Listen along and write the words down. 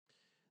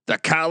The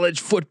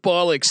college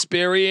football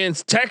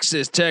experience,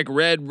 Texas Tech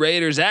Red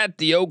Raiders at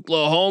the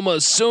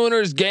Oklahoma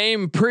Sooners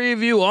game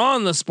preview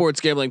on the Sports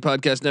Gambling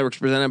Podcast Network,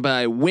 presented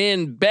by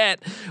WynnBET.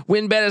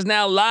 WynnBET is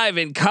now live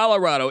in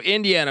Colorado,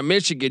 Indiana,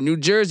 Michigan, New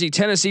Jersey,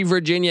 Tennessee,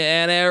 Virginia,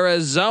 and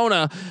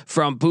Arizona.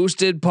 From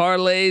boosted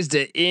parlays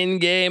to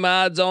in-game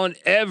odds on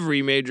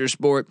every major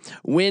sport,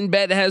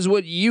 WynnBET has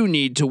what you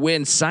need to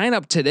win. Sign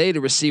up today to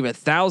receive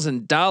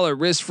 $1,000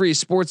 risk-free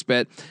sports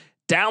bet.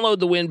 Download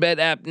the WynnBET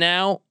app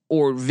now,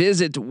 or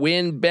visit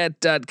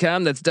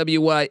wynnbet.com. That's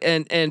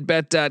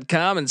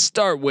WYNNBet.com and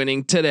start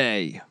winning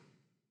today.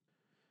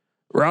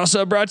 We're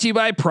also brought to you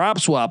by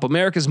PropSwap,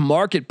 America's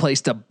marketplace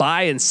to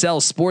buy and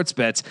sell sports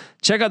bets.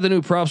 Check out the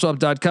new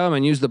PropSwap.com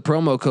and use the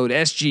promo code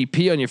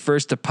SGP on your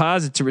first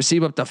deposit to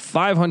receive up to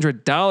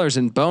 $500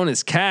 in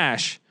bonus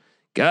cash.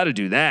 Got to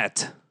do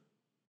that.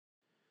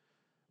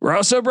 We're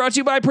also brought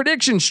to you by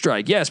Prediction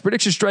Strike. Yes,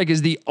 Prediction Strike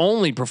is the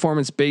only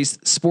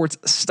performance-based sports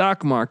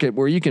stock market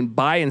where you can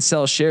buy and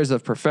sell shares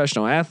of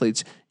professional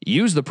athletes.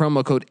 Use the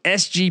promo code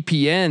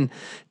SGPN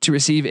to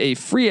receive a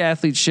free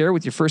athlete share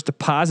with your first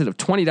deposit of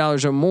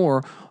 $20 or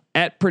more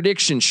at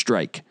Prediction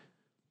Strike.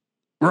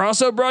 We're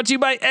also brought to you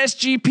by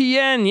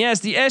SGPN. Yes,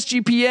 the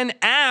SGPN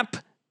app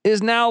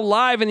is now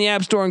live in the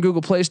App Store and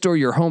Google Play Store,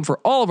 your home for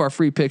all of our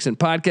free picks and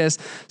podcasts.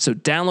 So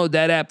download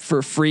that app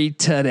for free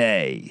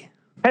today.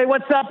 Hey,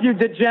 what's up, you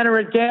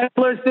degenerate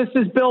gamblers? This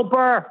is Bill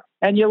Burr,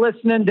 and you're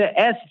listening to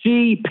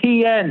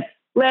SGPN.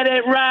 Let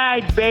it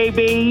ride,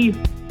 baby.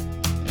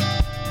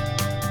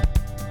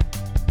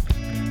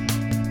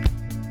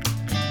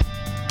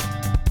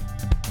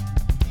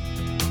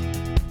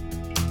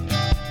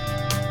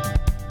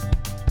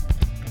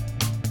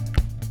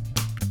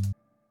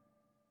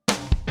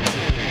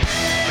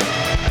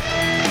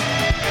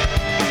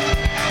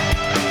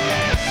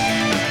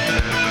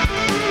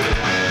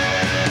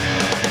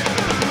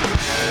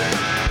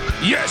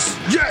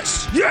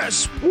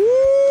 Yes.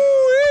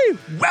 Woo-wee.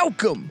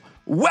 Welcome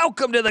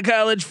to the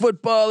college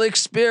football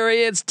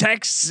experience.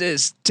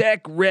 Texas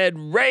Tech Red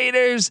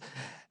Raiders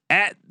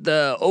at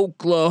the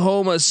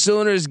Oklahoma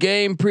Sooners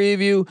game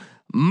preview.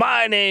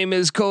 My name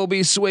is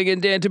Kobe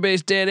Swinging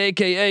Database Dan,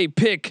 aka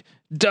Pick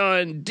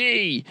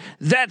Dundee.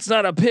 That's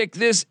not a pick.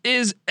 This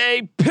is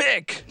a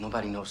pick.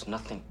 Nobody knows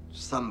nothing.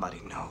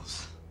 Somebody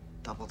knows.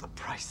 Double the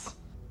price,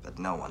 but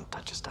no one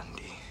touches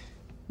Dundee.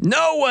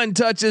 No one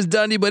touches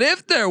Dundee, but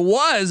if there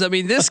was, I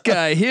mean, this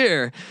guy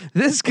here,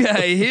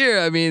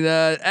 I mean,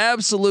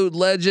 absolute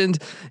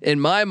legend in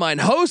my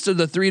mind, host of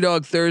the Three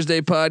Dog Thursday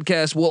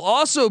podcast, will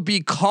also be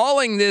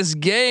calling this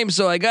game.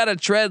 So I got to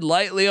tread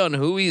lightly on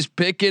who he's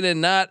picking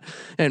and not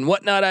and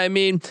whatnot. I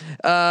mean,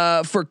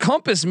 for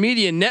Compass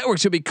Media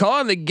Networks, he'll be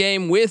calling the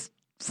game with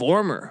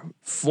former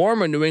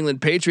New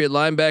England Patriot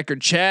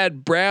linebacker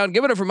Chad Brown.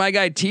 Give it up for my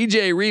guy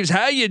TJ Reeves.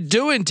 How you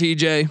doing,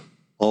 TJ?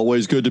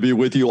 Always good to be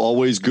with you.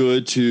 Always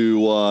good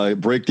to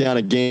break down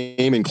a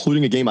game,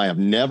 including a game. I have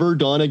never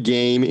done a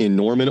game in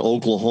Norman,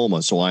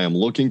 Oklahoma. So I am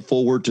looking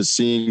forward to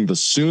seeing the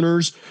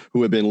Sooners,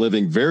 who have been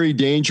living very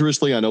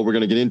dangerously. I know we're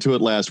going to get into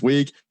it last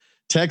week.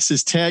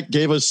 Texas Tech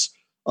gave us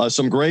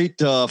some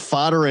great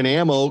fodder and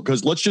ammo,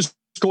 because let's just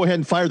go ahead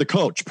and fire the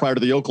coach prior to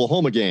the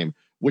Oklahoma game,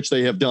 which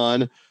they have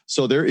done.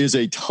 So there is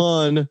a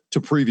ton to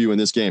preview in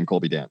this game,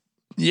 Colby Dan.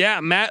 Yeah,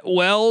 Matt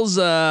Wells.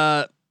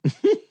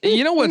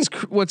 You know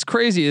what's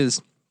crazy is,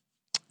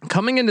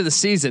 coming into the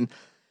season,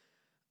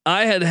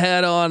 I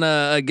had on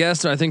a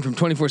guest, I think from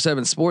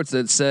 24/7 Sports,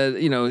 that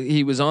said, you know,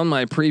 he was on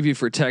my preview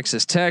for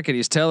Texas Tech, and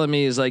he's telling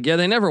me, he's like, yeah,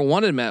 they never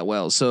wanted Matt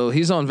Wells, so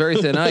he's on very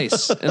thin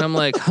ice. And I'm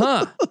like,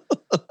 huh?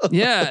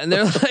 Yeah. And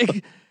they're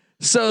like,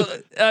 so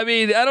I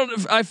mean,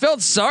 I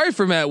felt sorry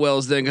for Matt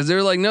Wells then, because they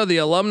were like, no, the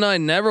alumni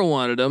never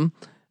wanted him.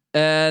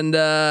 And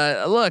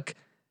look,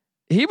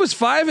 he was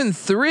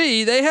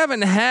 5-3. They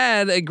haven't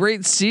had a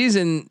great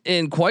season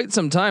in quite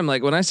some time.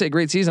 Like, when I say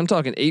great season, I'm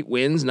talking 8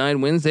 wins, 9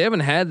 wins. They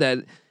haven't had that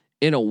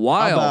in a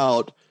while.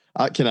 How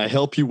about, can I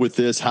help you with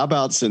this? How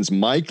about, since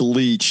Mike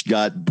Leach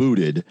got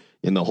booted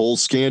in the whole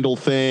scandal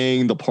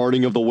thing, the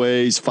parting of the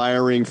ways,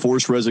 firing,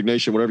 forced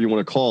resignation, whatever you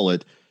want to call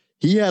it,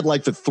 he had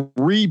like the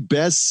 3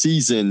 best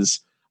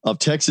seasons of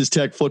Texas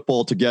Tech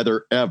football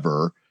together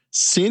ever.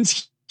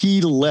 Since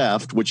he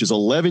left, which is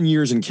 11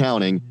 years and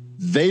counting,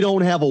 they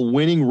don't have a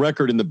winning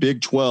record in the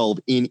Big 12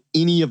 in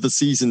any of the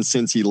seasons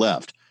since he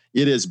left.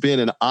 It has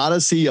been an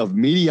odyssey of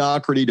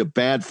mediocrity to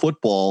bad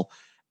football.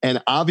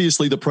 And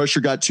obviously the pressure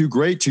got too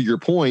great, to your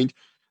point,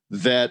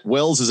 that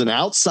Wells is an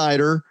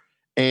outsider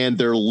and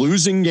they're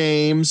losing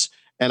games.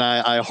 And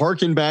I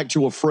hearken back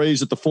to a phrase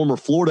that the former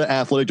Florida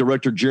athletic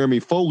director, Jeremy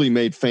Foley,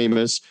 made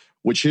famous,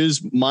 which his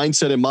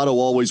mindset and motto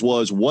always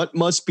was, what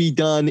must be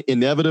done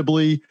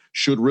inevitably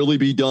should really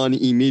be done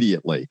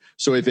immediately.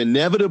 So if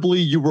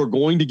inevitably you were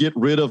going to get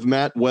rid of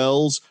Matt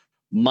Wells,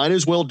 might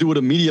as well do it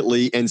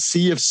immediately and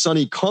see if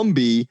Sonny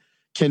Cumbie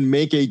can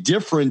make a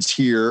difference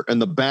here in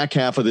the back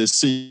half of this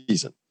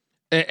season.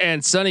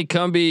 And Sonny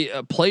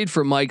Cumbie played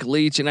for Mike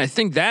Leach. And I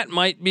think that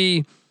might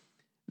be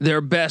their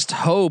best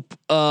hope.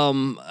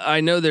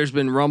 I know there's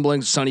been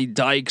rumblings. Sonny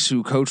Dykes,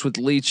 who coached with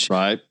Leach,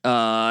 right?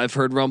 I've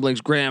heard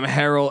rumblings. Graham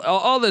Harrell,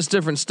 all this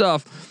different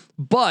stuff.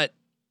 But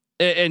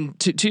and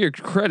to your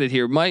credit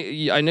here,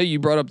 I know you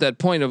brought up that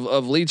point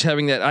of Leach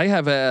having that. I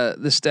have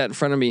this stat in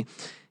front of me.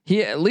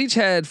 Leach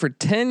had for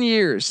 10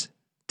 years,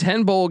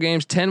 10 bowl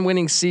games, 10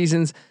 winning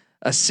seasons,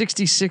 a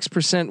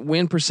 66%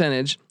 win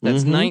percentage.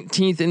 That's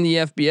 19th in the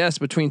FBS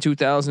between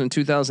 2000 and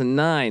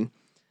 2009.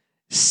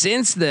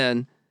 Since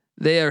then,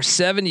 they are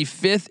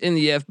 75th in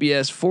the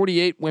FBS,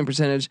 48 win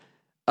percentage,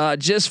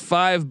 just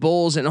 5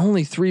 bowls and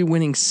only 3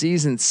 winning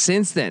seasons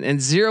since then,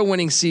 and 0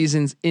 winning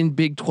seasons in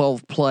Big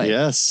 12 play.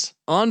 Yes.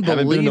 Unbelievable.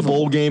 Haven't been in a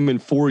bowl game in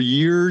 4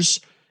 years.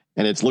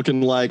 And it's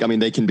looking like, I mean,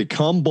 they can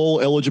become bowl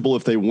eligible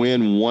if they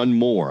win one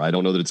more. I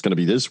don't know that it's going to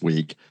be this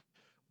week,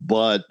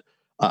 but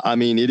I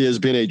mean, it has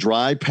been a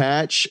dry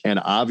patch,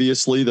 and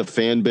obviously the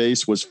fan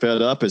base was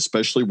fed up,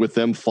 especially with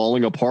them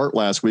falling apart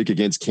last week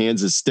against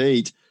Kansas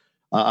State.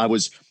 I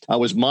was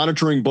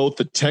monitoring both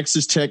the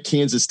Texas Tech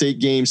Kansas State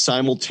game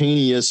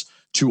simultaneous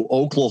to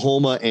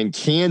Oklahoma and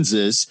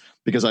Kansas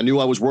because I knew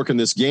I was working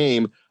this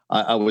game.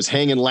 I was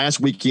hanging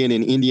last weekend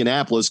in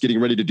Indianapolis, getting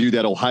ready to do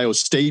that Ohio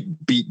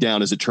State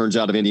beatdown, as it turns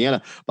out, of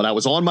Indiana. But I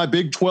was on my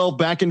Big 12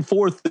 back and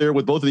forth there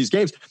with both of these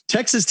games.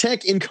 Texas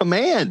Tech in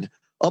command,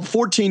 up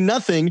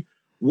 14-0.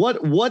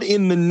 What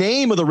in the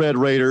name of the Red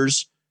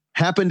Raiders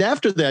happened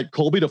after that,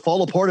 Colby, to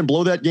fall apart and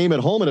blow that game at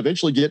home and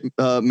eventually get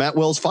Matt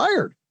Wells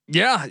fired?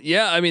 Yeah.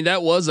 I mean,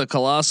 that was a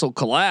colossal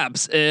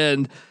collapse.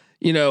 And,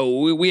 you know,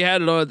 we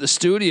had it on at the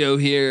studio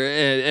here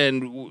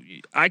and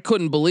I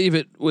couldn't believe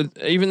it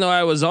even though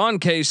I was on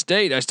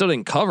K-State, I still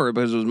didn't cover it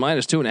because it was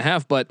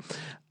 -2.5, but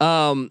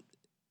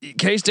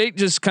K-State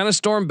just kind of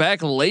stormed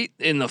back late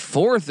in the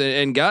fourth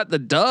and got the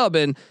dub.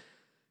 And,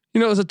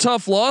 you know, it was a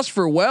tough loss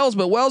for Wells,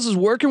 but Wells is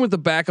working with the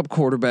backup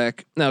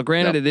quarterback. Now,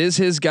 granted, It is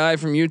his guy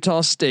from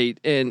Utah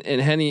State and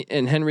Henry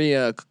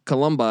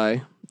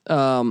Columbi.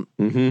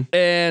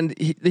 And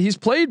he's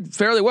played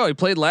fairly well. He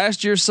played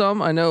last year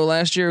some. I know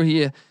last year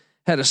he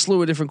had a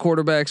slew of different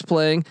quarterbacks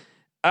playing.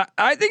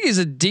 I think he's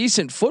a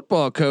decent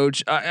football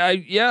coach.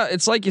 Yeah,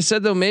 it's like you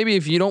said though. Maybe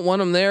if you don't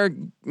want him there,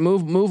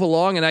 move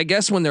along. And I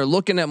guess when they're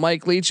looking at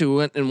Mike Leach, who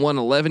went and won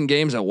 11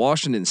 games at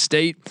Washington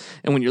State,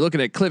 and when you're looking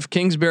at Cliff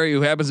Kingsbury,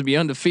 who happens to be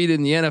undefeated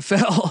in the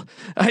NFL,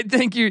 I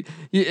think you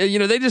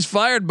know they just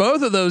fired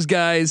both of those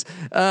guys.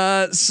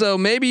 So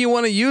maybe you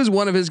want to use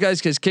one of his guys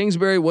because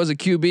Kingsbury was a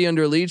QB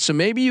under Leach. So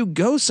maybe you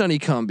go Sonny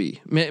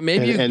Cumbie.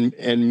 Maybe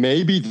and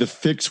maybe the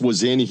fix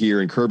was in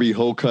here, and Kirby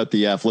Hocutt,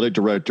 the athletic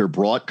director,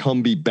 brought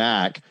Cumbie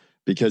back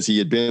because he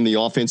had been the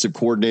offensive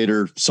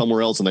coordinator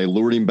somewhere else and they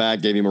lured him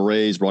back, gave him a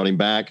raise, brought him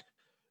back.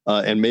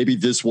 And maybe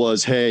this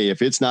was, hey,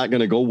 if it's not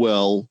going to go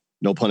well,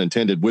 no pun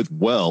intended, with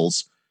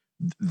Wells,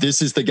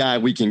 this is the guy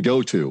we can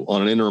go to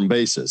on an interim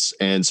basis.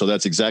 And so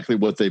that's exactly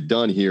what they've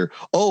done here.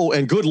 Oh,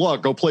 and good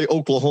luck. Go play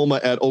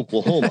Oklahoma at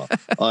Oklahoma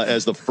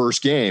as the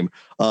first game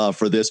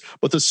for this.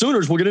 But the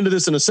Sooners, we'll get into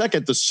this in a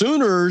second. The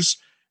Sooners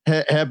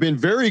have been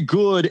very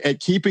good at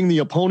keeping the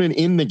opponent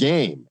in the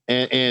game.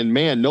 And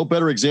man, no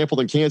better example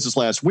than Kansas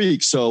last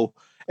week. So,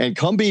 and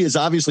Cumbie is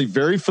obviously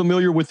very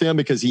familiar with them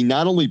because he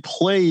not only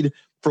played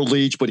for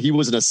Leach, but he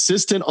was an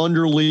assistant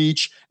under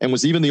Leach and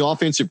was even the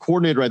offensive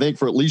coordinator, I think,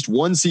 for at least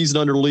one season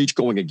under Leach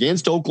going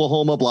against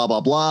Oklahoma, blah,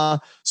 blah, blah.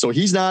 So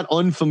he's not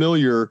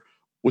unfamiliar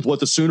with what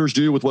the Sooners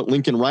do, with what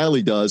Lincoln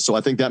Riley does. So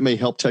I think that may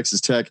help Texas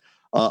Tech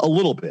a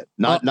little bit,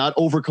 not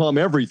overcome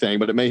everything,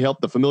 but it may help.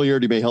 The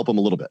familiarity may help them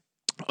a little bit.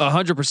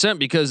 100%,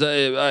 because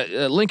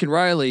Lincoln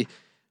Riley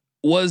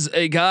was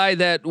a guy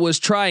that was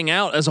trying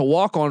out as a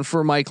walk-on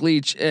for Mike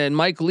Leach, and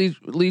Mike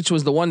Leach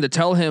was the one to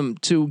tell him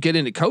to get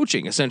into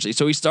coaching, essentially.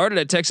 So he started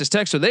at Texas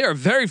Tech, so they are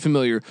very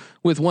familiar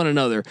with one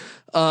another.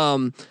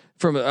 From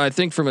a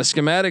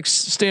schematics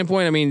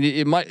standpoint, I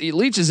mean,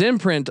 Leach's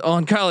imprint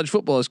on college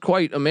football is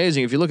quite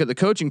amazing if you look at the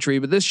coaching tree.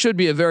 But this should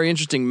be a very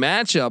interesting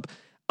matchup.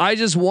 I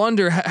just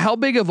wonder how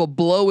big of a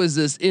blow is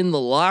this in the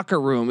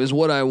locker room is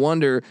what I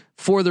wonder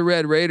for the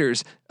Red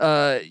Raiders.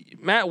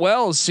 Matt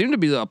Wells seemed to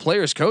be a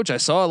player's coach. I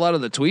saw a lot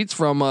of the tweets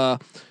from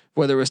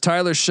whether it was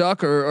Tyler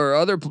Shuck or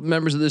other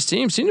members of this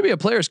team seemed to be a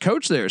player's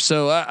coach there.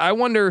 So I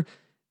wonder,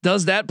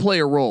 does that play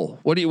a role?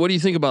 What do you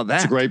think about that?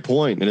 That's a great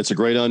point, and it's a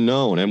great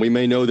unknown. And we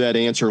may know that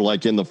answer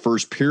like in the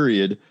first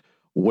period,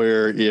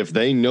 where if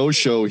they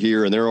no-show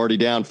here and they're already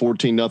down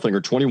 14-0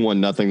 or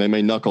 21-0, they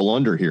may knuckle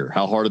under here.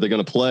 How hard are they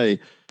going to play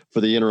for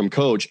the interim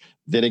coach?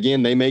 Then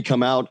again, they may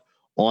come out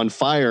on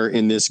fire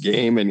in this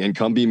game and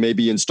Cumbie may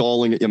be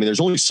installing. I mean, there's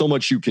only so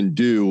much you can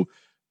do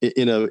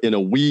in a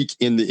week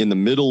in the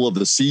middle of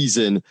the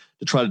season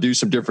to try to do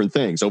some different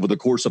things. Over the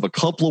course of a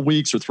couple of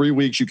weeks or 3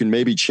 weeks, you can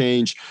maybe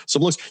change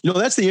some looks. You know,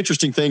 that's the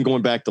interesting thing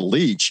going back to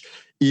Leach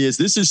is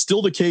this is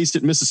still the case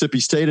at Mississippi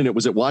State, and it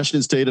was at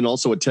Washington State and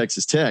also at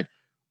Texas Tech.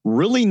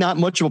 Really not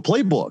much of a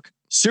playbook.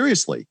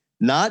 Seriously,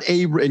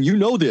 and you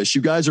know this,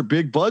 you guys are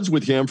big buds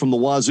with him from the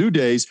Wazoo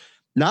days.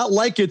 Not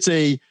like it's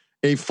a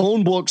a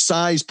phone book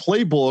size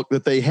playbook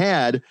that they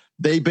had.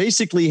 They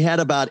basically had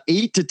about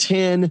 8 to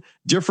 10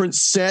 different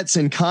sets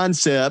and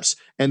concepts,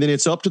 and then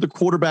it's up to the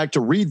quarterback to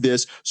read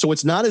this. So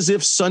it's not as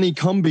if Sonny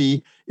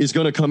Cumbie is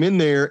going to come in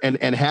there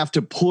and have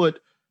to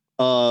put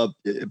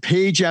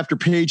page after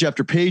page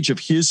after page of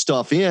his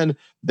stuff in.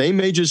 They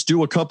may just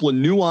do a couple of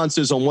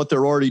nuances on what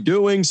they're already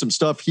doing, some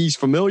stuff he's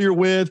familiar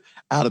with,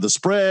 out of the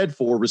spread,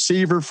 4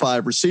 receiver,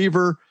 5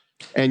 receiver,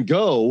 and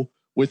go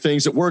with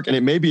things that work, and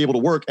it may be able to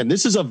work. And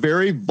this is a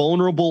very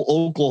vulnerable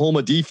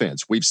Oklahoma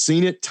defense. We've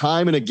seen it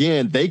time and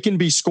again. They can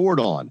be scored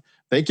on.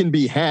 They can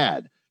be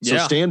had. So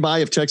stand by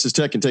if Texas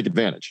Tech can take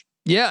advantage.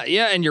 Yeah,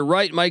 and you're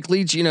right, Mike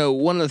Leach. You know,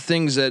 one of the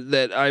things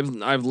that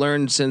I've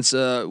learned since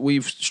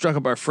we've struck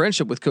up our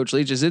friendship with Coach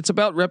Leach is it's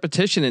about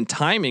repetition and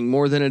timing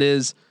more than it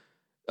is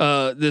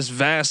this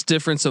vast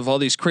difference of all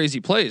these crazy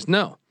plays.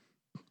 No.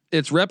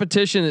 It's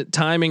repetition,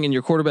 timing, and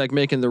your quarterback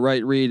making the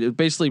right read. It's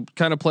basically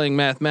kind of playing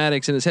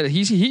mathematics in his head.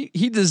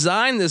 He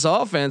designed this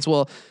offense.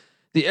 Well,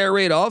 the air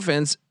raid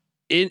offense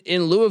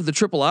in lieu of the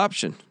triple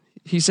option.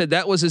 He said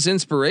that was his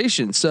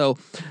inspiration. So,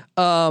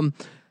 and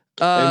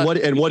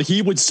what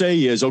he would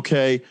say is,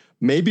 okay,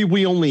 maybe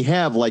we only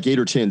have like 8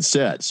 or 10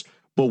 sets,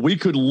 but we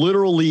could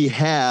literally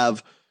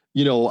have,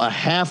 you know, a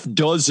half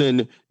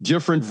dozen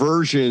different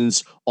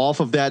versions off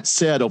of that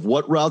set of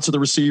what routes are the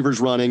receivers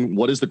running,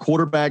 what does the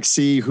quarterback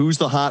see, who's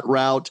the hot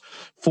route,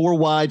 4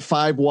 wide,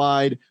 5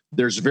 wide.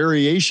 There's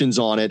variations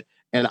on it.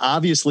 And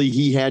obviously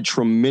he had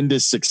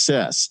tremendous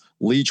success,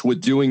 Leach,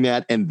 with doing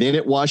that. And then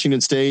at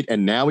Washington State,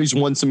 and now he's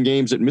won some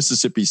games at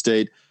Mississippi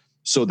State.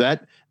 So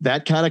that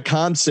kind of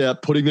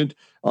concept, putting it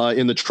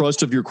in the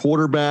trust of your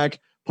quarterback,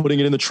 putting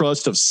it in the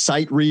trust of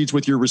sight reads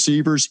with your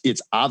receivers,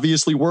 it's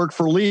obviously worked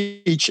for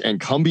Leach, and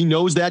Cumbie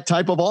knows that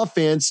type of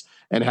offense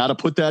and how to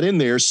put that in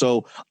there.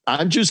 So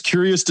I'm just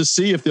curious to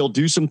see if they'll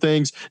do some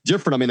things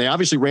different. I mean, they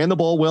obviously ran the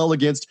ball well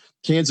against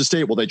Kansas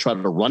State. Will they try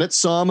to run it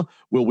some?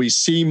 Will we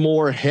see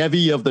more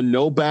heavy of the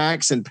no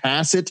backs and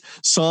pass it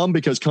some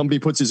because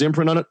Cumbie puts his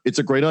imprint on it? It's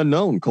a great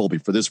unknown, Colby,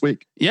 for this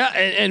week. Yeah.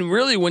 And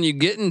really when you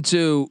get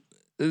into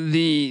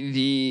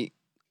the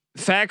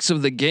facts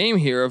of the game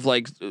here of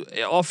like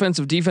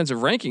offensive defensive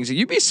rankings,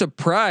 you'd be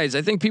surprised.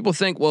 I think people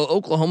think, well,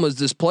 Oklahoma's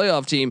this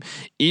playoff team,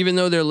 even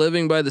though they're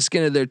living by the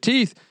skin of their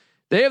teeth,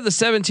 they have the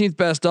 17th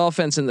best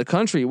offense in the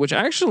country, which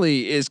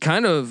actually is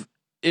kind of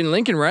in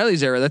Lincoln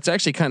Riley's era. That's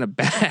actually kind of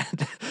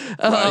bad.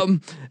 Right.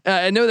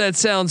 I know that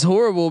sounds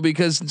horrible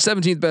because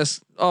 17th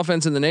best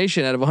offense in the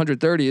nation out of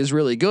 130 is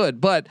really good,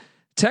 but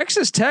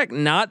Texas Tech,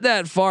 not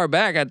that far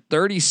back at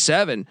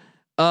 37.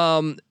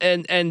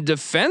 And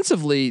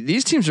defensively,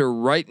 these teams are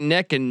right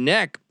neck and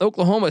neck.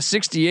 Oklahoma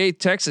 68th,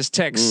 Texas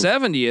Tech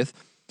 70th.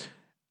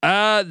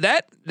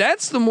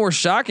 That's the more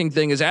shocking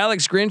thing is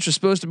Alex Grinch was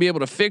supposed to be able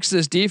to fix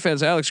this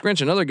defense. Alex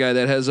Grinch, another guy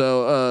that has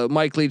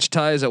Mike Leach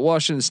ties at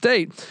Washington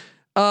State.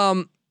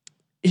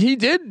 He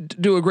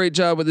did do a great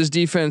job with his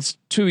defense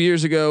 2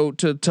 years ago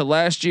to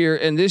last year,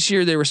 and this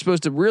year they were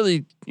supposed to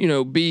really,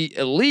 be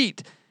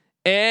elite.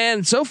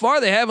 And so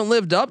far they haven't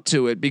lived up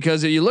to it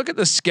because if you look at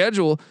the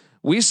schedule,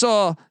 we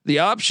saw the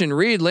option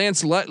read.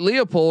 Lance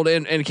Leopold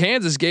and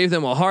Kansas gave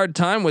them a hard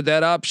time with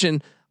that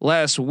option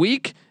last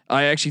week.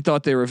 I actually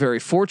thought they were very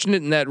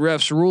fortunate in that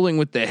ref's ruling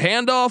with the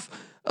handoff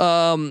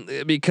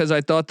because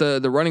I thought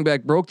the running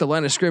back broke the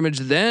line of scrimmage,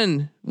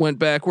 then went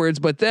backwards.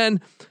 But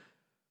then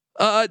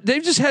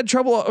they've just had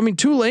trouble. I mean,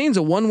 Tulane's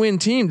a 1-win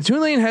team.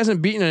 Tulane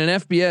hasn't beaten an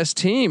FBS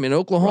team, and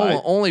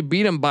Oklahoma only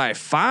beat them by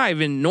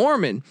 5 in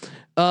Norman.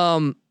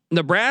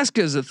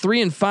 Nebraska's a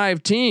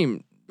 3-5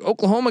 team.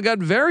 Oklahoma got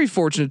very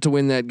fortunate to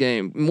win that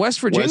game.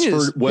 West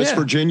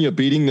Virginia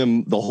beating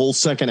them the whole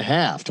second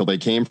half till they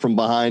came from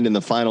behind in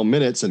the final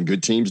minutes, and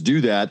good teams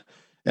do that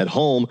at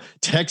home.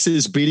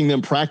 Texas beating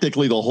them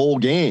practically the whole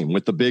game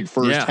with the big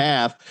first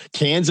half.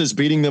 Kansas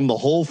beating them the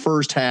whole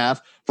first half.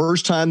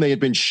 First time they had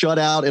been shut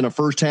out in a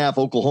first half,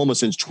 Oklahoma,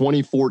 since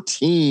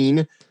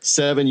 2014,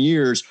 7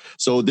 years.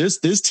 So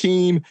this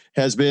team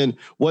has been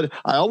what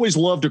I always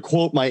love to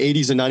quote my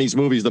 80s and 90s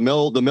movies. The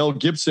Mel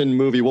Gibson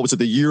movie, what was it?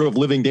 The Year of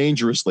Living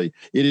Dangerously.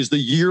 It is the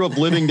year of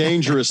living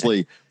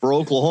dangerously for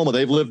Oklahoma.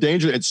 They've lived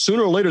dangerously, and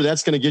sooner or later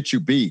that's going to get you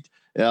beat.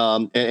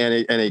 And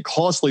a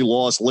costly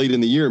loss late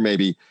in the year,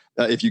 maybe.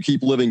 If you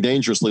keep living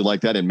dangerously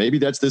like that. And maybe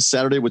that's this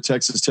Saturday with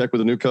Texas Tech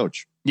with a new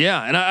coach.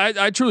 Yeah. And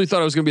I truly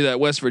thought it was going to be that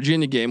West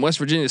Virginia game. West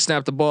Virginia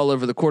snapped the ball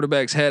over the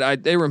quarterback's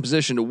head. They were in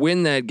position to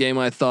win that game,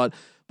 I thought.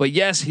 But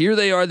yes, here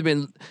they are. They've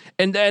been,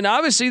 and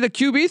obviously the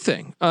QB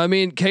thing. I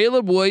mean,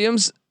 Caleb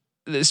Williams,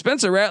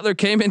 Spencer Rattler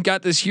came in,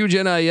 got this huge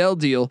NIL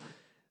deal.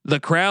 The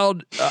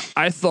crowd,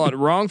 I thought,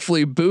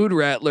 wrongfully booed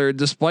Rattler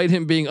despite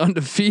him being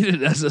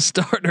undefeated as a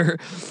starter.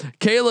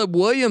 Caleb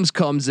Williams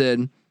comes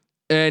in,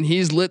 and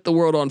he's lit the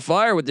world on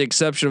fire with the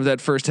exception of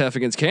that first half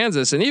against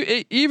Kansas. And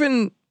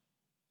even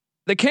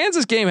the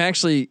Kansas game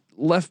actually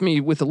left me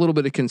with a little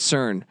bit of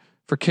concern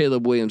for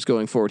Caleb Williams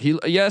going forward.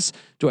 Yes.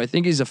 Do I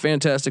think he's a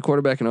fantastic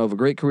quarterback and have a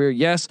great career?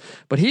 Yes,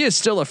 but he is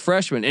still a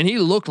freshman, and he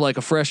looked like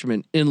a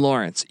freshman in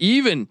Lawrence.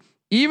 Even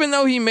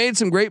though he made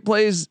some great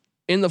plays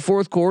in the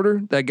fourth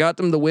quarter that got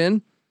them the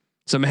win,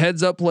 some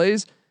heads up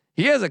plays.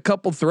 He has a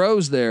couple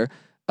throws there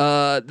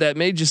that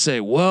made you say,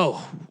 "Whoa,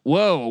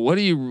 what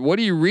are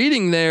you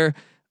reading there?"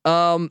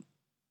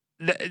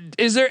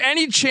 Is there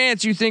any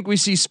chance you think we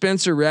see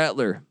Spencer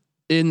Rattler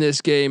in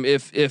this game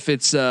if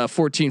it's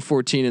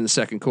 14-14 in the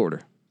second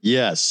quarter?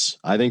 Yes,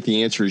 I think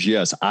the answer is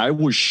yes. I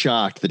was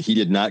shocked that he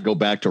did not go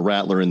back to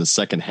Rattler in the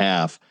second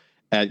half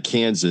at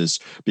Kansas,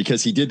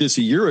 because he did this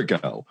a year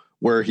ago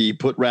where he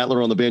put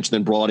Rattler on the bench and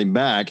then brought him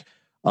back.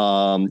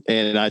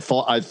 And I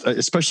thought,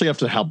 especially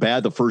after how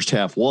bad the first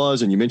half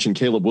was, and you mentioned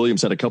Caleb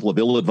Williams had a couple of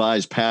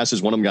ill-advised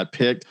passes. One of them got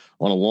picked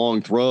on a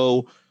long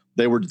throw.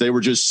 They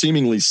were just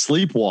seemingly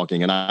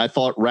sleepwalking, and I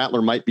thought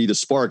Rattler might be the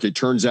spark. It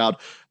turns out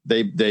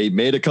they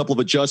made a couple of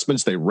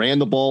adjustments. They ran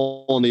the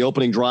ball on the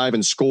opening drive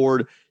and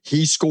scored.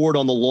 He scored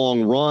on the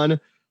long run.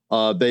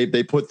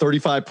 They put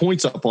 35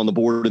 points up on the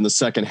board in the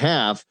second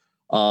half,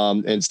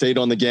 and stayed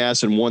on the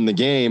gas and won the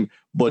game.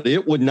 But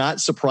it would not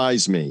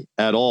surprise me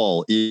at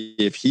all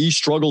if he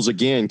struggles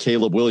again,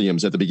 Caleb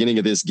Williams, at the beginning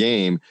of this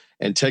game,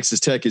 and Texas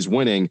Tech is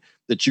winning,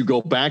 that you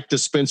go back to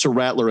Spencer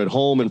Rattler at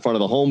home in front of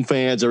the home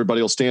fans. Everybody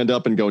will stand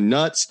up and go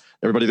nuts.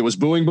 Everybody that was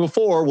booing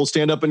before will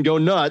stand up and go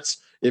nuts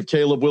if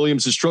Caleb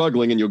Williams is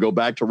struggling, and you'll go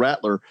back to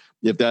Rattler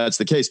if that's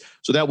the case.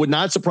 So that would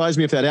not surprise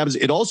me if that happens.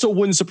 It also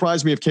wouldn't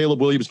surprise me if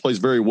Caleb Williams plays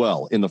very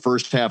well in the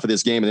first half of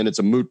this game, and then it's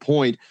a moot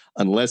point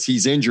unless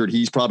he's injured.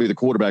 He's probably the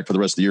quarterback for the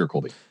rest of the year,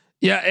 Colby.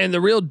 Yeah, and the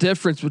real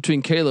difference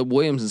between Caleb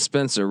Williams and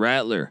Spencer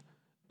Rattler,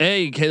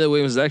 Caleb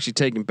Williams is actually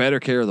taking better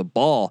care of the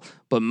ball,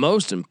 but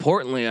most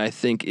importantly, I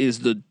think, is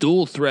the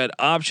dual threat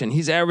option.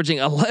 He's averaging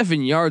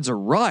 11 yards a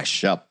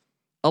rush. Yep.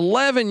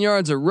 11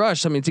 yards a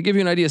rush. I mean, to give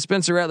you an idea,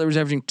 Spencer Rattler was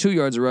averaging 2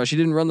 yards a rush. He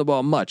didn't run the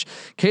ball much.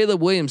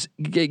 Caleb Williams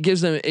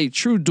gives them a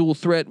true dual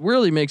threat,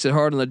 really makes it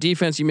hard on the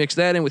defense. You mix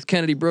that in with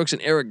Kennedy Brooks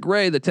and Eric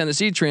Gray, the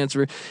Tennessee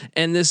transfer,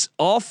 and this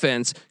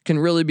offense can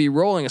really be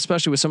rolling,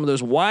 especially with some of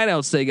those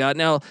wideouts they got.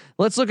 Now,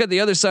 let's look at the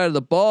other side of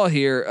the ball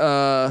here.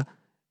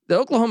 The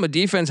Oklahoma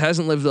defense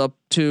hasn't lived up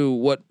to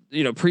what,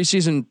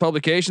 preseason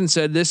publications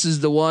said. This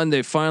is the one.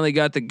 They finally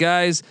got the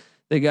guys.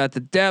 They got the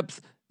depth.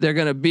 They're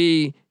going to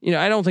be,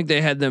 I don't think they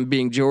had them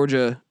being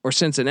Georgia or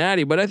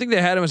Cincinnati, but I think they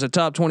had them as a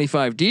top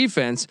 25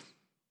 defense.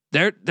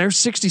 They're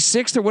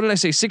 66th, or what did I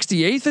say?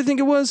 68th, I think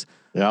it was.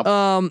 Yep.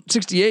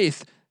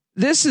 68th.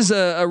 This is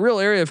a real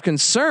area of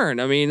concern.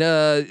 I mean,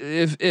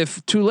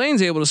 if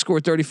Tulane's able to score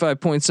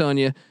 35 points on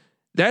you,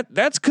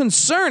 that's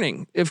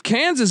concerning. If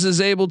Kansas is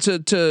able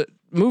to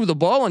move the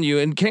ball on you,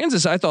 and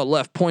Kansas, I thought,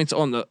 left points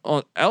on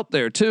out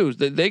there too.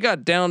 They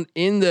got down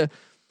in the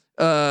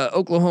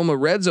Oklahoma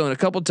red zone a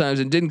couple times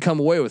and didn't come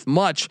away with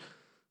much.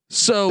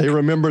 So they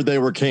remembered they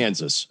were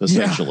Kansas,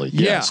 essentially.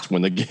 Yes,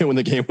 when the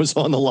game was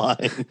on the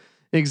line.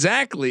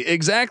 Exactly.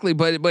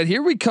 But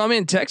here we come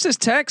in. Texas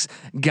Tech's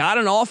got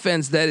an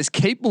offense that is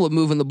capable of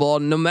moving the ball,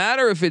 no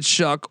matter if it's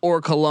Shuck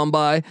or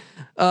Columbi.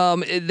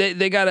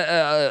 They got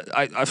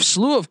a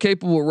slew of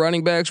capable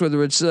running backs,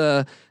 whether it's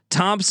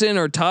Thompson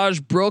or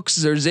Taj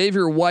Brooks or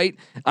Xavier White.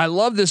 I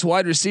love this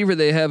wide receiver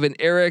they have in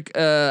Eric.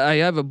 I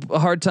have a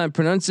hard time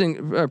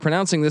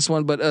pronouncing this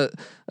one, but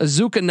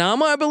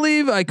Azukanama, I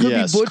believe. I could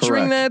be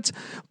butchering that,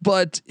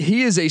 but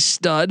he is a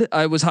stud.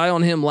 I was high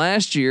on him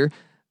last year.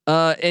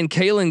 And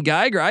Kalen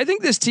Geiger. I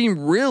think this team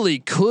really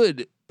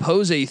could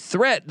pose a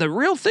threat. The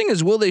real thing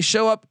is, will they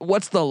show up?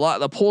 What's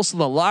the pulse of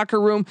the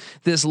locker room?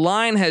 This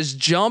line has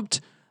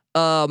jumped.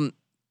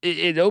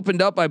 It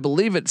opened up, I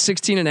believe, at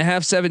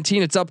 16.5,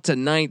 17. It's up to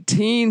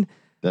 19.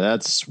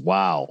 That's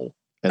wow.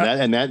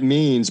 And that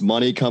means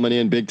money coming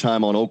in big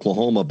time on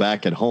Oklahoma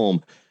back at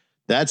home.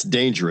 That's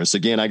dangerous.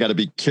 Again, I got to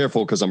be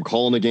careful because I'm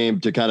calling the game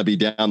to kind of be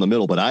down the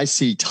middle, but I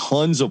see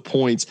tons of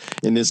points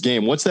in this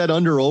game. What's that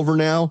under over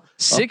now?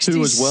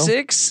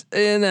 66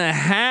 and a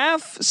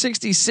half,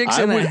 66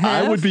 and a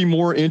half. I would be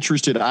more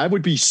interested. I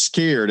would be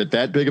scared at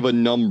that big of a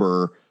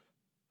number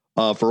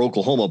for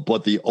Oklahoma,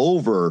 but the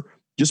over,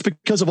 just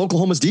because of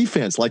Oklahoma's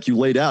defense, like you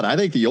laid out, I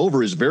think the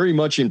over is very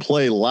much in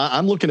play.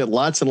 I'm looking at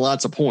lots and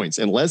lots of points,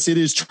 unless it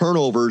is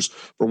turnovers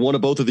for one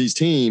of both of these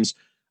teams.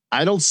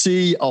 I don't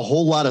see a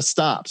whole lot of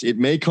stops. It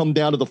may come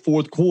down to the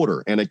fourth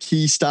quarter and a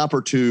key stop or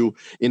two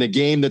in a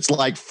game that's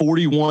like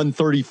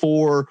 41-34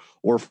 or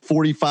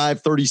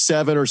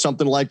 45-37 or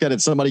something like that, and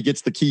somebody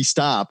gets the key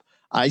stop.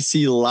 I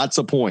see lots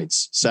of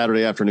points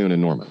Saturday afternoon in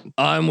Norman.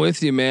 I'm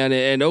with you, man.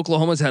 And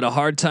Oklahoma's had a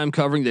hard time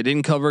covering. They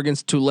didn't cover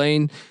against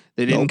Tulane.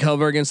 They didn't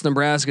cover against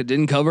Nebraska.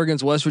 Didn't cover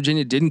against West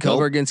Virginia. Didn't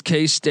cover against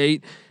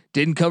K-State.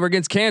 Didn't cover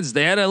against Kansas.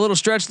 They had a little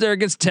stretch there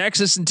against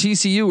Texas and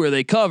TCU where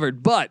they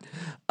covered, but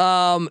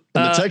in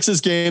the Texas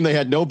game, they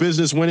had no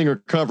business winning or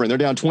covering. They're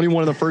down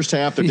 21 in the first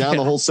half. They're down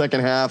the whole second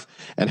half.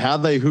 And how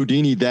they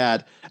Houdini'd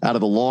that out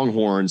of the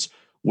Longhorns,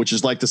 which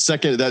is like the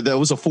second, that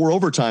was a 4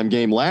 overtime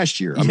game last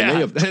year. I mean, they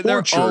have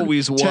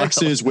tortured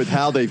Texas with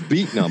how they've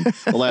beaten them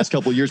the last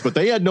couple of years, but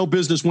they had no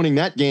business winning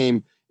that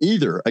game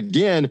either.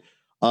 Again,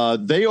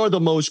 they are the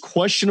most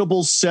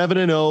questionable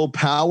 7-0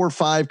 Power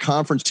 5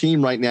 conference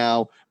team right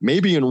now,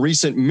 maybe in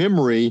recent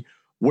memory,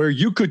 where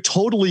you could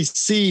totally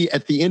see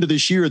at the end of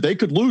this year, they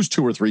could lose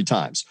 2 or 3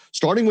 times.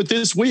 Starting with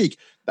this week,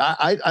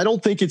 I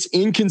don't think it's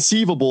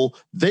inconceivable.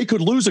 They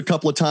could lose a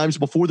couple of times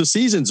before the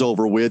season's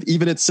over with,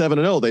 even at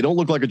 7-0. They don't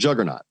look like a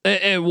juggernaut.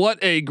 And what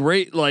a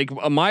great,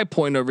 my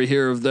point over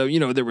here of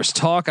there was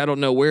talk, I don't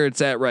know where it's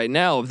at right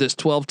now, of this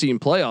 12-team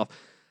playoff.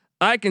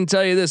 I can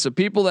tell you this, the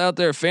people out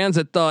there, fans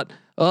that thought,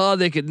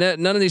 they could,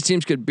 none of these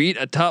teams could beat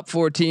a top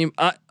 4 team.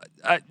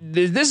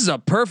 This is a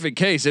perfect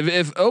case.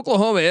 If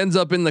Oklahoma ends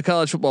up in the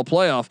college football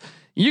playoff,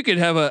 you could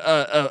have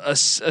a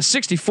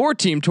 64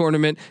 team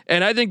tournament,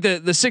 and I think the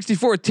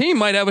 64th team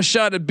might have a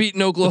shot at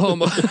beating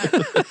Oklahoma.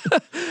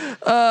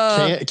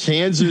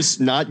 Kansas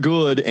not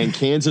good, and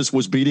Kansas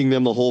was beating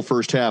them the whole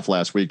first half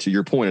last week, to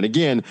your point. And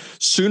again,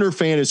 Sooner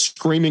fan is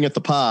screaming at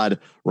the pod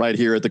right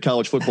here at the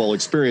College Football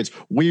Experience.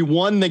 We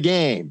won the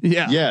game.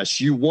 Yeah.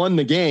 Yes, you won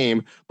the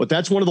game, but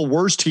that's one of the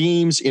worst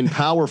teams in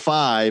Power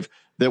 5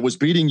 that was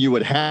beating you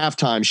at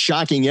halftime,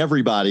 shocking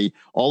everybody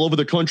all over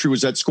the country.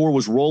 Was that score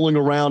was rolling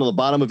around on the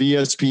bottom of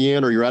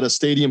ESPN, or you're at a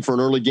stadium for an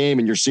early game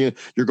and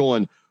you're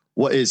going,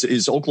 what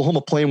is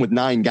Oklahoma playing with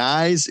 9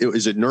 guys?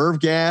 Is it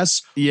nerve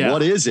gas? Yeah.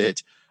 What is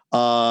it?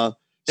 So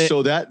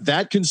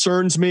that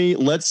concerns me.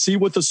 Let's see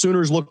what the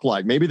Sooners look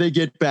like. Maybe they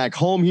get back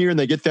home here and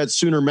they get that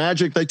Sooner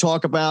magic they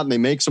talk about, and they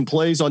make some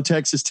plays on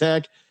Texas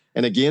Tech.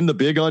 And again, the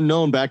big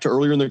unknown, back to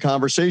earlier in the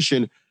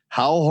conversation,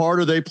 how hard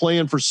are they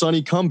playing for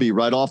Sonny Cumbie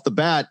right off the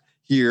bat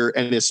here?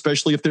 And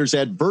especially if there's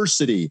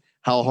adversity,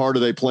 how hard are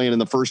they playing in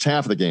the first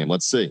half of the game?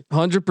 Let's see.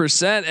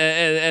 100%.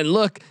 And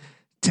look,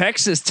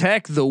 Texas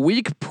Tech the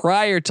week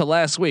prior to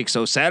last week,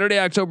 so Saturday,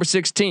 October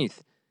 16th,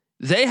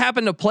 they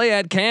happened to play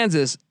at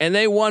Kansas and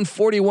they won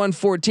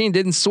 41-14,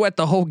 didn't sweat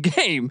the whole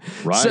game.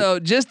 Right. So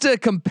just to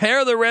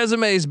compare the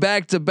resumes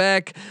back to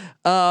back,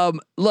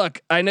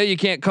 look, I know you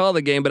can't call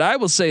the game, but I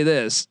will say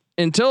this.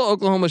 Until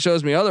Oklahoma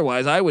shows me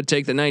otherwise, I would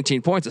take the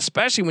 19 points,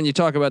 especially when you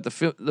talk about the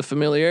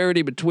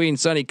familiarity between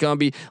Sonny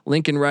Cumbie,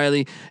 Lincoln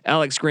Riley,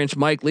 Alex Grinch,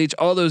 Mike Leach,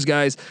 all those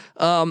guys.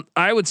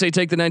 I would say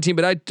take the 19,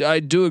 but I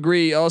do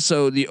agree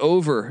also the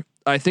over.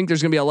 I think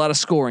there's going to be a lot of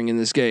scoring in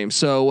this game.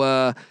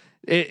 So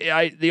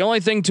the only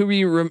thing to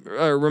be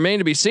remain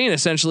to be seen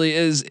essentially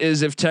is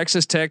if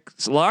Texas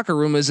Tech's locker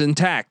room is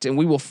intact, and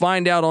we will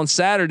find out on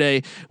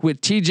Saturday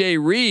with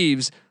TJ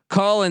Reeves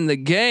calling the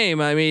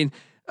game. I mean,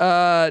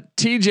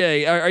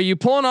 TJ, are you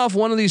pulling off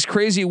one of these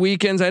crazy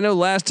weekends? I know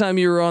last time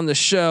you were on the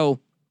show,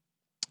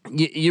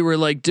 you were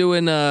like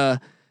doing, I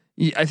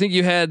think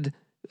you had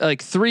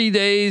like 3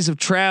 days of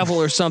travel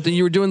or something.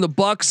 You were doing the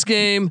Bucks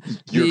game.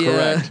 You're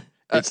correct.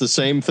 It's the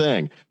same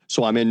thing.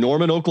 So I'm in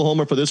Norman,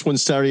 Oklahoma for this one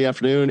Saturday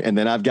afternoon, and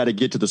then I've got to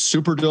get to the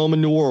Superdome in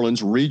New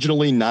Orleans.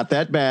 Regionally, not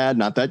that bad,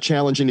 not that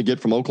challenging to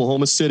get from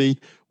Oklahoma City,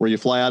 where you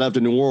fly out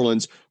to New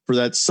Orleans, for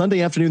that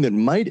Sunday afternoon that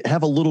might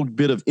have a little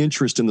bit of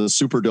interest in the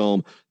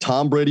Superdome.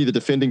 Tom Brady, the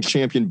defending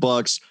champion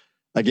Bucks,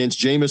 against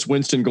Jameis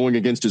Winston going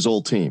against his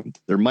old team.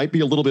 There might be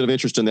a little bit of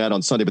interest in that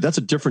on Sunday, but that's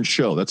a different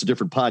show. That's a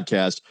different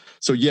podcast.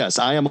 So yes,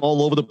 I am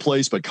all over the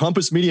place, but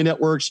Compass Media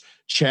Networks,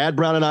 Chad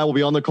Brown and I will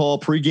be on the call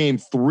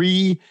pregame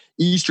 3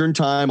 Eastern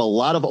time, a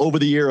lot of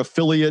over-the-air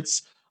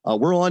affiliates.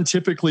 We're on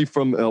typically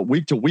from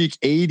week to week,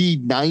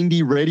 80,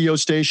 90 radio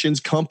stations.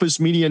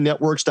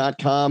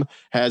 CompassMediaNetworks.com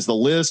has the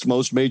list,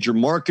 most major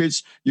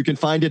markets. You can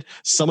find it.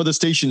 Some of the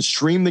stations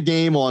stream the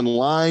game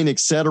online,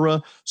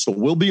 etc. So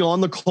we'll be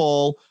on the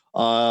call.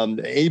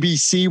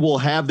 ABC will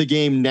have the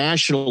game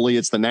nationally.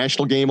 It's the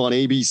national game on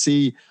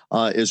ABC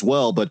as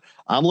well. But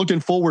I'm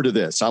looking forward to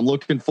this. I'm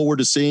looking forward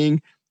to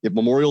seeing if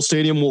Memorial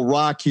Stadium will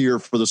rock here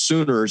for the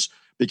Sooners,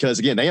 because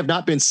again, they have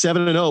not been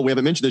 7-0. We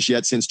haven't mentioned this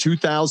yet since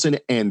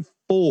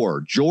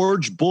 2004.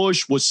 George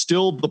Bush was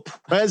still the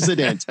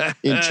president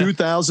in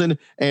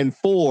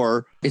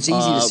 2004. It's easy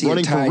to see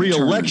running for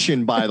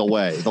re-election, by the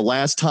way. The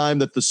last time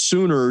that the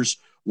Sooners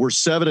were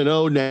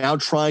 7-0, now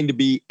trying to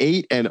be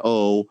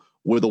 8-0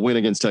 with a win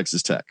against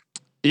Texas Tech.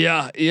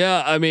 Yeah.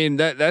 I mean,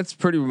 that's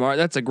pretty remarkable.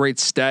 That's a great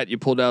stat you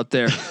pulled out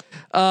there.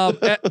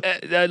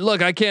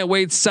 Look, I can't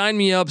wait. Sign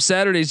me up.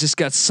 Saturday's just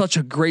got such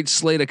a great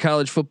slate of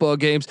college football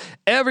games.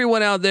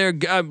 Everyone out there,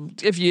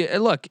 if you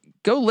look,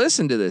 go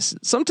listen to this.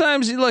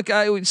 Sometimes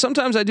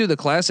sometimes I do the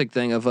classic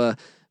thing of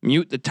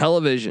mute the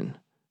television.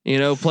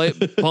 Play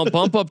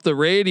bump up the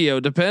radio.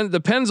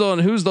 Depends on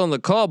who's on the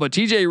call, but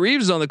TJ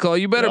Reeves is on the call.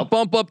 You better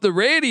bump up the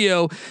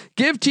radio.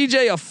 Give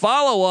TJ a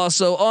follow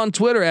also on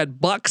Twitter at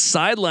Buck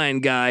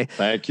Sideline Guy.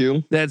 Thank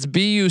you. That's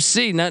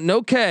BUC,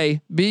 no K.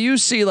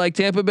 BUC like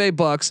Tampa Bay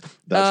Bucks.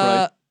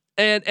 That's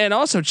right. And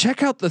also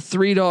check out the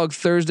 3 Dog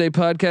Thursday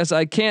podcast.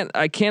 I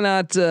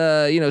cannot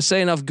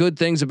say enough good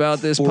things about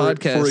this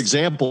podcast. For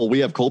example, we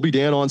have Colby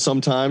Dan on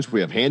sometimes. We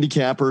have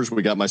handicappers.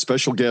 We got my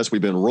special guest.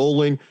 We've been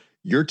rolling.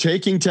 You're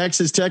taking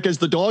Texas Tech as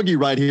the doggy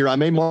right here. I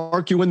may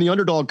mark you in the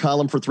underdog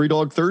column for 3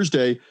 Dog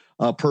Thursday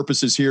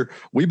purposes here.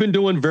 We've been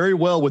doing very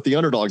well with the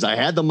underdogs. I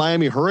had the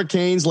Miami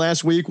Hurricanes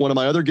last week. One of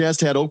my other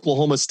guests had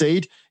Oklahoma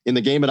State in the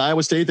game at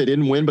Iowa State. They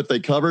didn't win, but they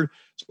covered.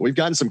 So we've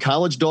gotten some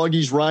college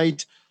doggies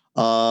right.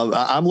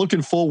 I'm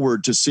looking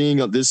forward to seeing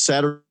this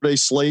Saturday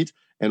slate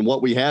and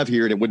what we have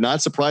here. And it would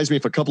not surprise me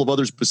if a couple of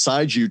others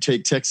besides you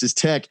take Texas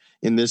Tech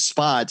in this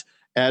spot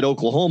at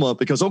Oklahoma,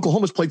 because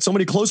Oklahoma's played so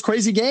many close,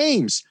 crazy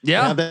games.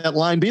 Yeah. Have that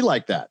line be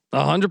like that.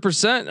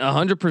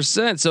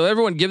 100%. So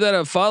everyone give that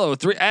a follow.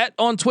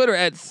 On Twitter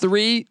at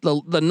 3,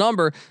 the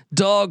number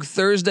Dog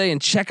Thursday,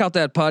 and check out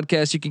that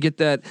podcast. You can get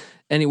that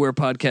anywhere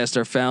podcasts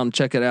are found.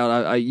 Check it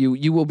out.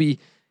 You will be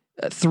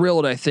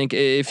thrilled, I think,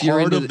 if you're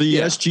part of the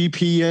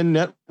SGPN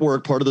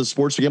network, part of the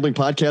Sports Gambling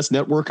Podcast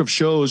network of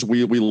shows.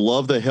 We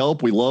love the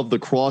help. We love the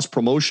cross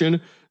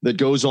promotion that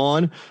goes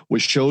on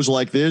with shows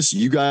like this.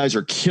 You guys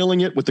are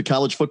killing it with the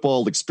college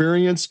football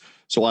experience.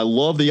 So I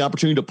love the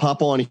opportunity to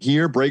pop on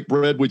here, break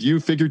bread with you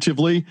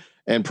figuratively,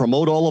 and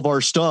promote all of our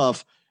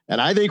stuff.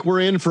 And I think we're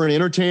in for an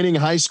entertaining,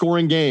 high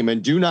scoring game.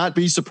 And do not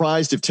be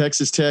surprised if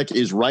Texas Tech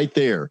is right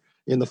there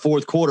in the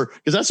fourth quarter,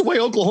 because that's the way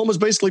Oklahoma's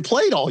basically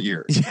played all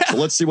year. Yeah. So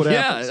let's see what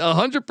happens. Yeah,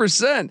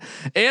 100%.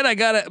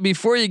 And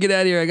before you get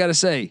out of here, I gotta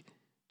say,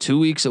 2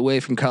 weeks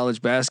away from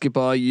college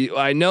basketball.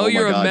 I know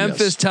you're a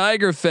Memphis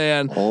Tiger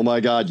fan. Oh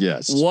my God,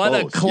 yes. What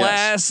a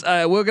class.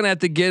 Yes. We're going to have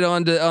to get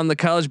on the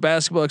college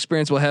basketball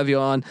experience. We'll have you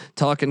on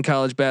talking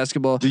college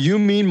basketball. Do you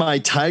mean my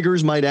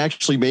Tigers might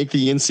actually make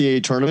the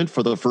NCAA tournament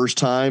for the first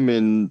time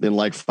in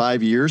like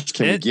 5 years?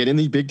 Can we get in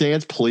the big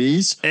dance,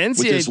 please?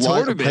 NCAA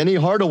tournament. Penny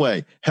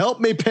Hardaway. Help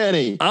me,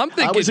 Penny.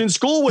 I was in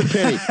school with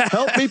Penny.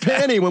 Help me,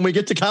 Penny, when we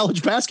get to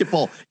college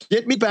basketball.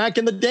 Get me back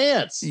in the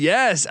dance.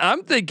 Yes.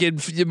 I'm thinking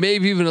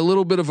maybe even a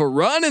little bit of a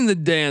run in the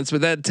dance with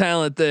that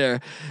talent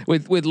there,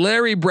 with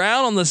Larry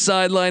Brown on the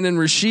sideline and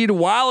Rasheed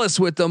Wallace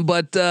with them.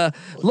 But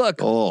look,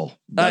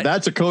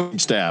 that's a coaching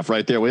staff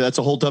right there. That's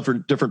a whole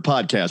different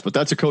podcast, but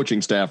that's a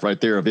coaching staff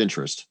right there of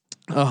interest.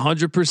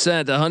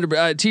 100%.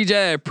 TJ,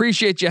 I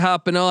appreciate you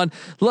hopping on.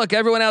 Look,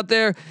 everyone out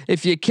there,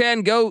 if you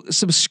can, go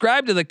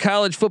subscribe to the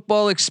College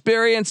Football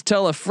Experience.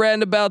 Tell a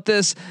friend about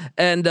this,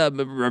 and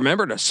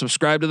remember to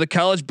subscribe to the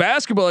College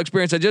Basketball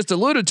Experience. I just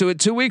alluded to it.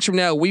 2 weeks from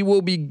now, we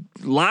will be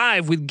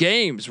live with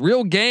games,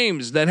 real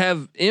games that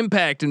have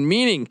impact and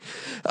meaning.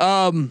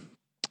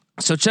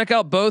 So check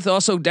out both.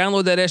 Also,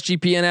 download that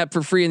SGPN app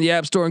for free in the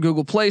App Store and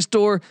Google Play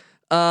Store.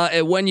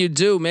 And when you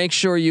do, make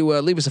sure you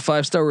leave us a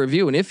 5-star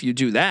review. And if you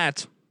do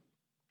that,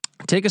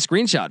 take a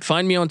screenshot.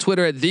 Find me on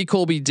Twitter at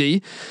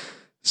 @TheColbyD.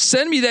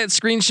 Send me that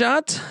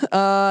screenshot,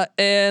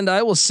 and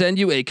I will send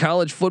you a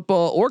college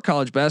football or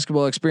college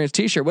basketball experience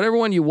T-shirt, whatever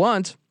one you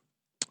want,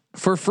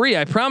 for free.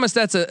 I promise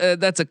that's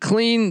a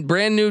clean,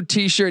 brand new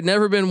T-shirt,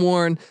 never been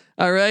worn.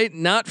 All right,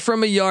 not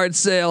from a yard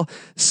sale.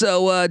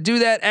 So do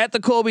that at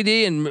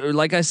 @TheColbyD, and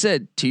like I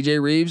said, TJ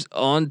Reeves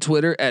on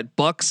Twitter at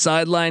Buck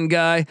Sideline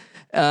Guy.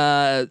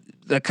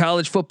 The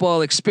College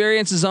Football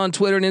Experience is on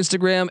Twitter and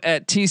Instagram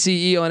at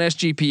TCE on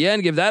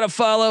SGPN. Give that a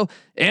follow.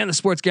 And the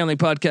Sports Gambling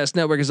Podcast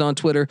Network is on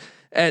Twitter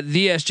at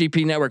the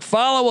SGP Network.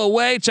 Follow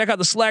away. Check out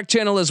the Slack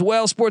channel as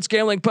well. Sports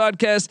Gambling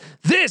Podcast.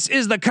 This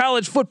is the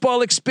College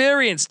Football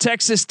Experience.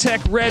 Texas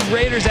Tech Red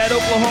Raiders at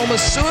Oklahoma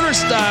Sooner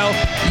style.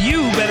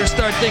 You better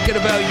start thinking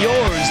about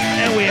yours.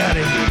 And we out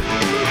of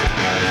here.